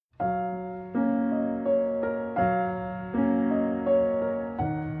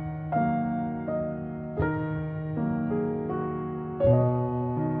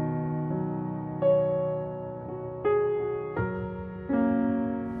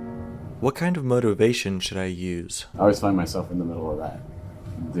What kind of motivation should I use? I always find myself in the middle of that.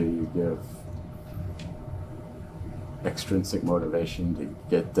 Do you give extrinsic motivation to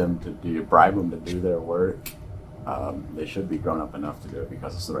get them to do you bribe them to do their work? They should be grown up enough to do it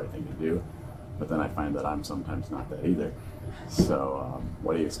because it's the right thing to do. But then I find that I'm sometimes not that either. So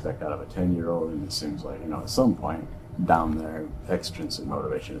what do you expect out of a 10-year-old? And it seems like, at some point down there, extrinsic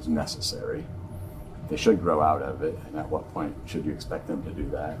motivation is necessary. They should grow out of it. And at what point should you expect them to do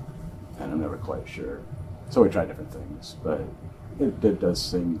that? And I'm never quite sure. So we try different things. But it does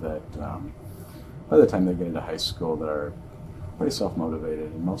seem that by the time they get into high school, they're pretty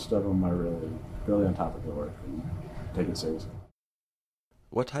self-motivated. And most of them are really on top of their work and take it seriously.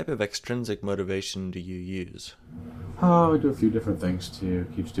 What type of extrinsic motivation do you use? We do a few different things to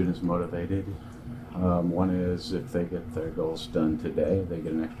keep students motivated. One is if they get their goals done today, they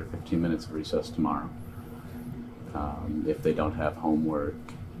get an extra 15 minutes of recess tomorrow. If they don't have homework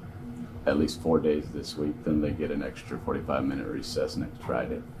at least 4 days this week, then they get an extra 45-minute recess next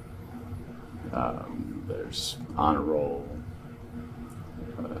Friday. There's honor roll.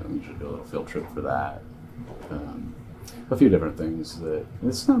 We usually do a little field trip for that. A few different things that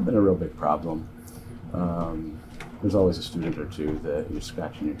it's not been a real big problem. There's always a student or two that you're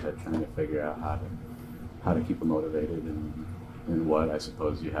scratching your head trying to figure out how to keep them motivated and what. I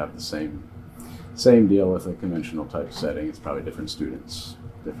suppose you have the same deal with a conventional type setting. It's probably different students.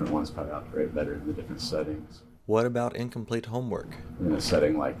 Different ones probably operate better in the different settings. What about incomplete homework? In a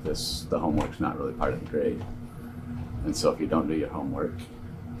setting like this, the homework's not really part of the grade. And so if you don't do your homework,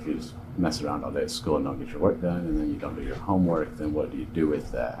 if you just mess around all day at school and don't get your work done, and then you don't do your homework, then what do you do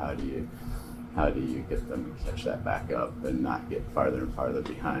with that? How do you get them to catch that back up and not get farther and farther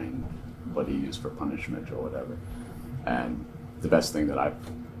behind? What do you use for punishment or whatever? And the best thing that I've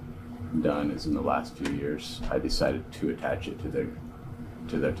done is in the last few years, I decided to attach it to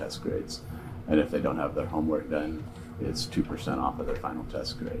their test grades. And if they don't have their homework done, it's 2% off of their final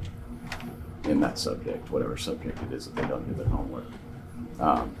test grade in that subject, whatever subject it is, if they don't do their homework.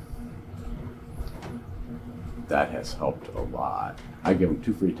 That has helped a lot. I give them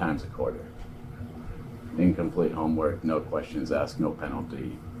 2 free times a quarter. Incomplete homework, no questions asked, no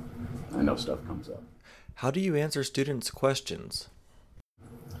penalty. I know stuff comes up. How do you answer students' questions?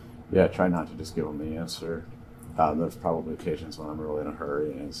 Yeah, try not to just give them the answer. There's probably occasions when I'm really in a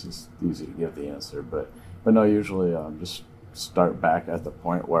hurry and it's just easy to give the answer. But no, usually just start back at the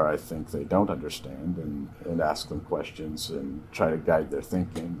point where I think they don't understand and ask them questions and try to guide their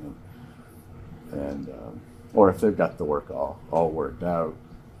thinking. And or if they've got the work all worked out,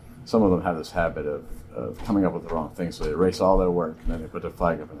 some of them have this habit of coming up with the wrong thing, so they erase all their work and then they put their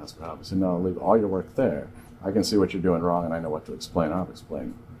flag up and ask for help. I say, no, leave all your work there. I can see what you're doing wrong and I know what to explain. I'll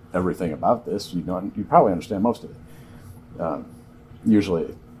explain everything about this. You probably understand most of it.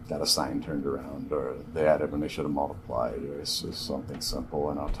 Usually got a sign turned around, or they added when they should have multiplied, or it's just something simple,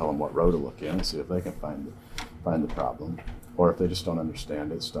 and I'll tell them what row to look in and see if they can find the problem. Or if they just don't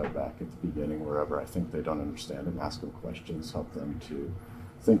understand it, start back at the beginning wherever I think they don't understand it and ask them questions, help them to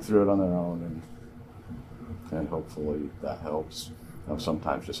think through it on their own, and hopefully that helps.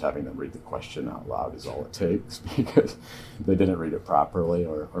 Sometimes just having them read the question out loud is all it takes because they didn't read it properly,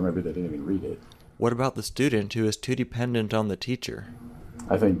 or maybe they didn't even read it. What about the student who is too dependent on the teacher?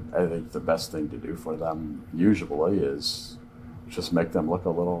 I think the best thing to do for them usually is just make them look a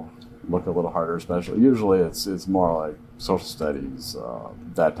little harder. Especially usually it's more like social studies,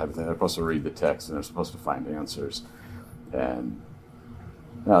 that type of thing. They're supposed to read the text and they're supposed to find answers. And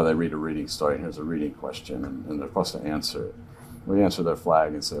now they read a reading story and here's a reading question and they're supposed to answer it. We answer their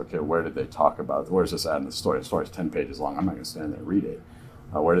flag and say, okay, where did they talk about? Where's this at in the story? The story's 10 pages long. I'm not going to stand there and read it.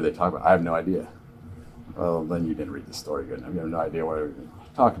 Where did they talk about? I have no idea. Well, then you didn't read the story good enough. You have no idea where we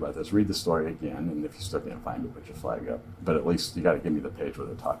talked about this. Read the story again, and if you still can't find it, put your flag up. But at least you got to give me the page where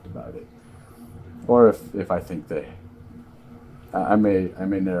they talked about it. Or if I think I may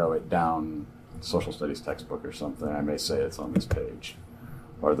narrow it down, social studies textbook or something. I may say it's on this page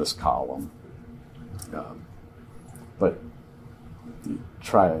or this column. But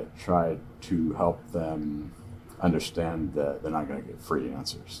try to help them understand that they're not going to get free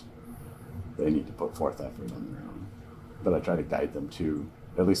answers. They need to put forth effort on their own. But I try to guide them to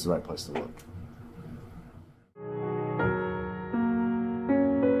at least the right place to look.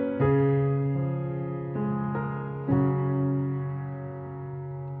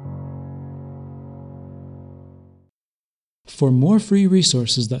 For more free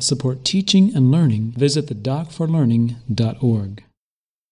resources that support teaching and learning, visit thedocforlearning.org.